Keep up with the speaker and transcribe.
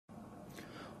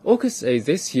August 8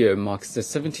 this year marks the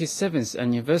 77th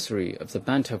anniversary of the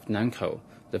Battle of Nankou,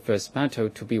 the first battle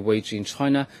to be waged in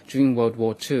China during World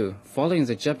War II, following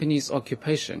the Japanese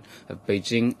occupation of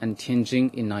Beijing and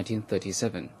Tianjin in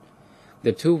 1937.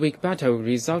 The two-week battle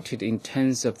resulted in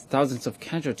tens of thousands of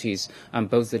casualties on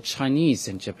both the Chinese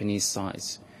and Japanese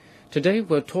sides. Today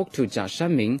we'll talk to Jia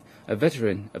Shanming, a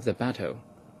veteran of the battle.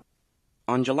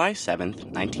 On July 7,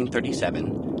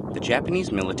 1937, the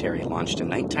Japanese military launched a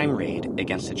nighttime raid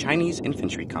against a Chinese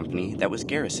infantry company that was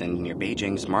garrisoned near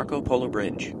Beijing's Marco Polo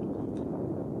Bridge.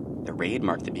 The raid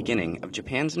marked the beginning of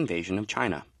Japan's invasion of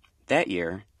China. That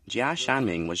year, Jia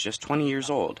Shanming was just 20 years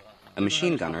old, a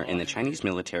machine gunner in the Chinese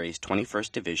military's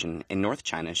 21st Division in North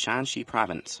China's Shanxi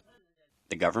province.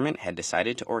 The government had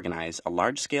decided to organize a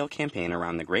large-scale campaign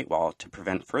around the Great Wall to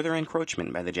prevent further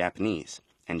encroachment by the Japanese,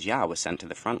 and Jia was sent to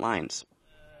the front lines.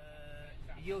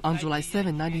 On July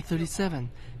 7,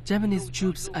 1937, Japanese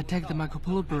troops attacked the Marco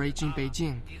Polo Bridge in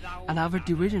Beijing, and our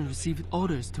division received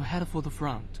orders to head for the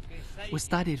front. We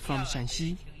started from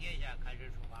Shanxi.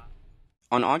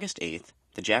 On August 8th,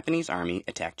 the Japanese army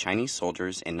attacked Chinese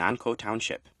soldiers in Nankou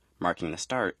Township, marking the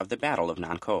start of the Battle of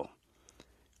Nankou.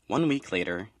 1 week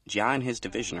later, Jia and his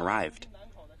division arrived.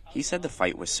 He said the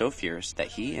fight was so fierce that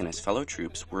he and his fellow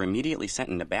troops were immediately sent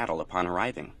into battle upon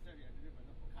arriving.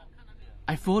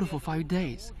 I fought for 5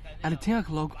 days. At 10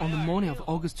 o'clock on the morning of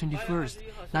August 21st,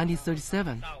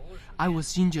 1937, I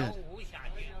was injured.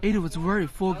 It was very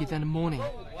foggy that morning,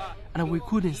 and we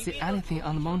couldn't see anything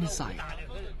on the mountainside.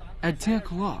 At 10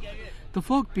 o'clock, the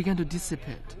fog began to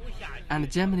dissipate,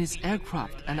 and Japanese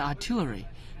aircraft and artillery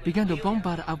began to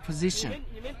bombard our position.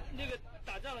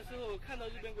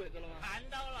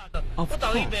 Of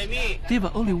course, they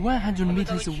were only 100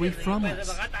 meters away from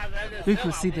us. We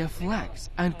could see their flags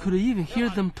and could even hear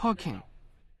them talking.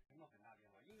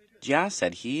 Jia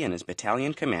said he and his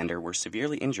battalion commander were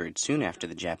severely injured soon after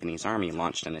the Japanese army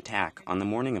launched an attack on the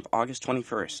morning of August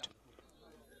 21st.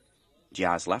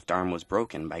 Jia's left arm was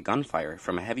broken by gunfire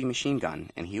from a heavy machine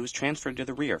gun, and he was transferred to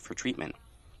the rear for treatment.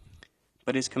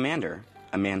 But his commander,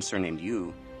 a man surnamed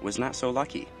Yu, was not so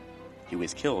lucky. He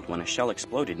was killed when a shell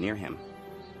exploded near him.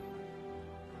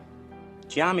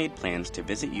 Jia made plans to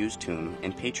visit Yu's tomb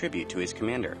and pay tribute to his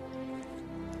commander.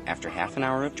 After half an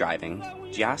hour of driving,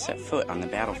 Jia set foot on the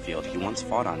battlefield he once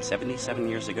fought on 77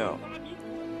 years ago.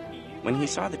 When he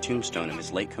saw the tombstone of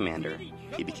his late commander,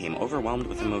 he became overwhelmed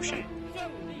with emotion.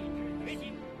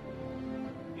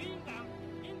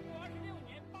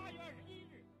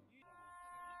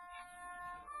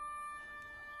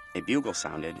 A bugle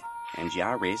sounded, and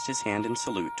Jia raised his hand in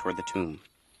salute toward the tomb.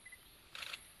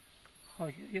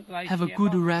 Have a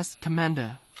good rest,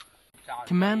 Commander.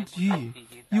 Commander Yu,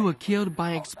 you were killed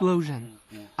by an explosion.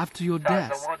 After your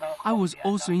death, I was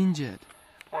also injured.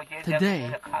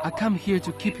 Today, I come here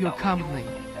to keep you company.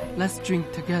 Let's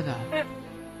drink together.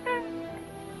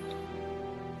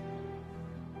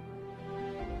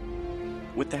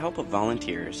 With the help of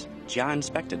volunteers, Jia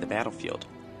inspected the battlefield.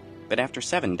 But after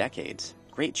 7 decades,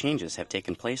 great changes have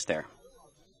taken place there.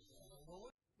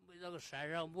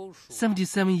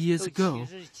 77 years ago,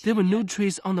 there were no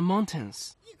trees on the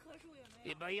mountains.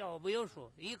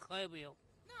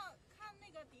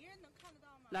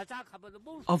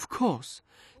 Of course,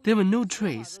 there were no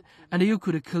trees, and you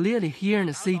could clearly hear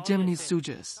and see Japanese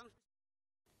soldiers.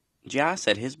 Jia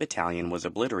said his battalion was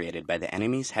obliterated by the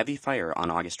enemy's heavy fire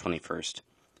on August 21st.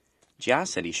 Jia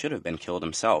said he should have been killed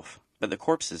himself, but the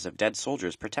corpses of dead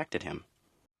soldiers protected him.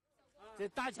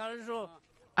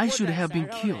 I should have been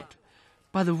killed,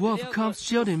 but the wall of cops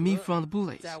shielded me from the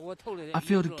bullets. I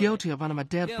felt guilty about my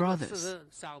dead brothers.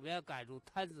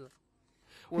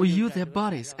 We used their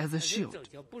bodies as a shield.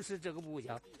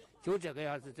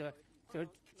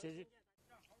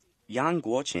 Yang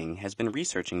Guoqing has been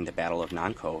researching the Battle of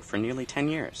Nankou for nearly 10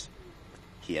 years.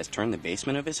 He has turned the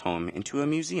basement of his home into a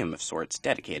museum of sorts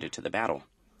dedicated to the battle.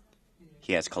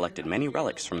 He has collected many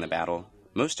relics from the battle,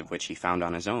 most of which he found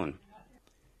on his own.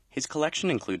 His collection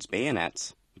includes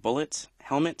bayonets, bullets,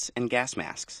 helmets, and gas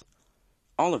masks.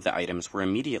 All of the items were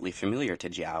immediately familiar to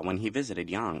Jia when he visited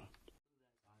Yang.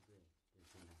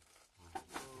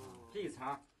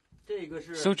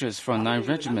 Soldiers from 9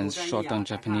 regiments shot down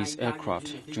Japanese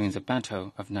aircraft during the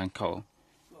Battle of Nankou.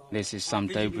 This is some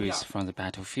debris from the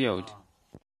battlefield.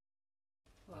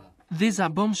 These are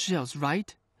bomb shells,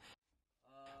 right?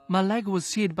 My leg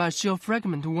was hit by a shell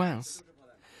fragment once.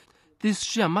 This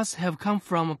shell must have come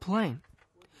from a plane,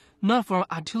 not from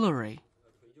artillery.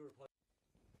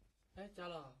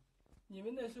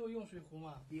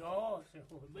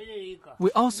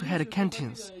 We also had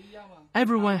canteens.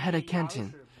 Everyone had a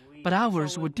canteen. But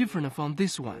ours were different from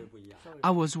this one.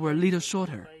 Ours were a little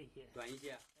shorter.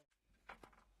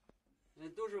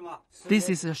 This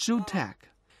is a shoe tag.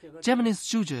 Japanese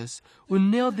soldiers will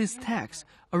nail these tags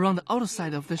around the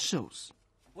outside of the shoes.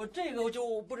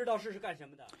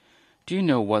 Do you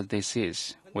know what this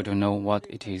is? We don't know what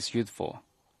it is used for.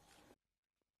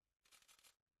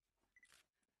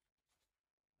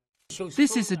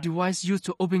 This is a device used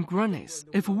to open grenades.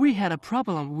 If we had a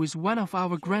problem with one of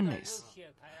our grenades,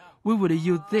 we would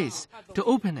use this to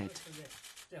open it.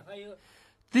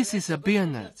 This is a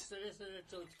bayonet.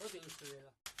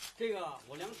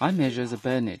 I measure the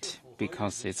bayonet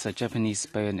because it's a Japanese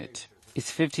bayonet. It's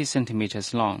 50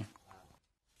 centimeters long.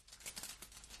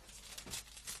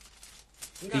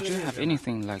 Did you have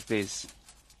anything like this?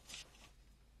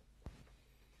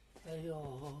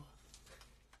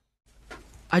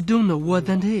 I don't know what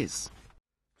that is.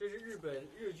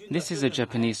 This is a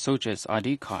Japanese soldier's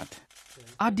ID card.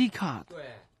 ID card.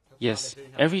 Yes,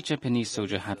 every Japanese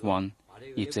soldier had one.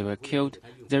 If they were killed,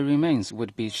 their remains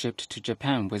would be shipped to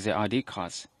Japan with their ID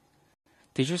cards.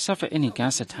 Did you suffer any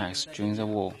gas attacks during the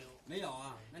war?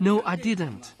 No, I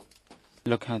didn't.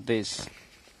 Look at this.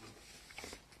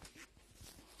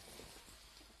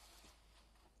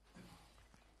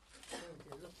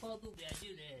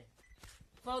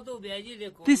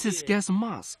 This is gas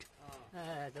mask.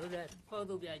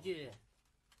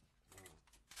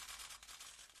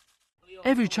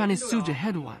 Every Chinese soldier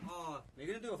had one.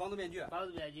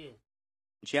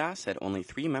 Jia said only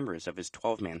 3 members of his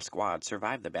 12-man squad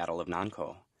survived the Battle of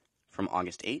Nankou. From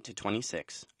August 8 to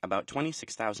 26, about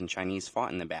 26,000 Chinese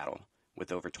fought in the battle,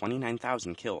 with over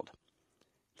 29,000 killed.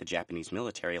 The Japanese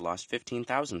military lost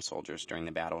 15,000 soldiers during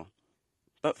the battle.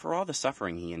 But for all the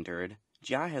suffering he endured,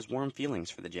 Jia has warm feelings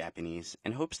for the Japanese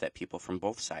and hopes that people from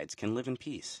both sides can live in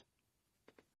peace.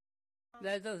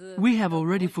 We have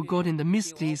already forgotten the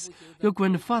misdeeds your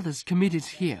grandfathers committed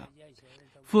here.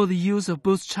 For the use of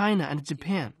both China and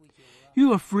Japan,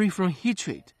 you are free from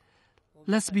hatred.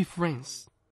 Let's be friends.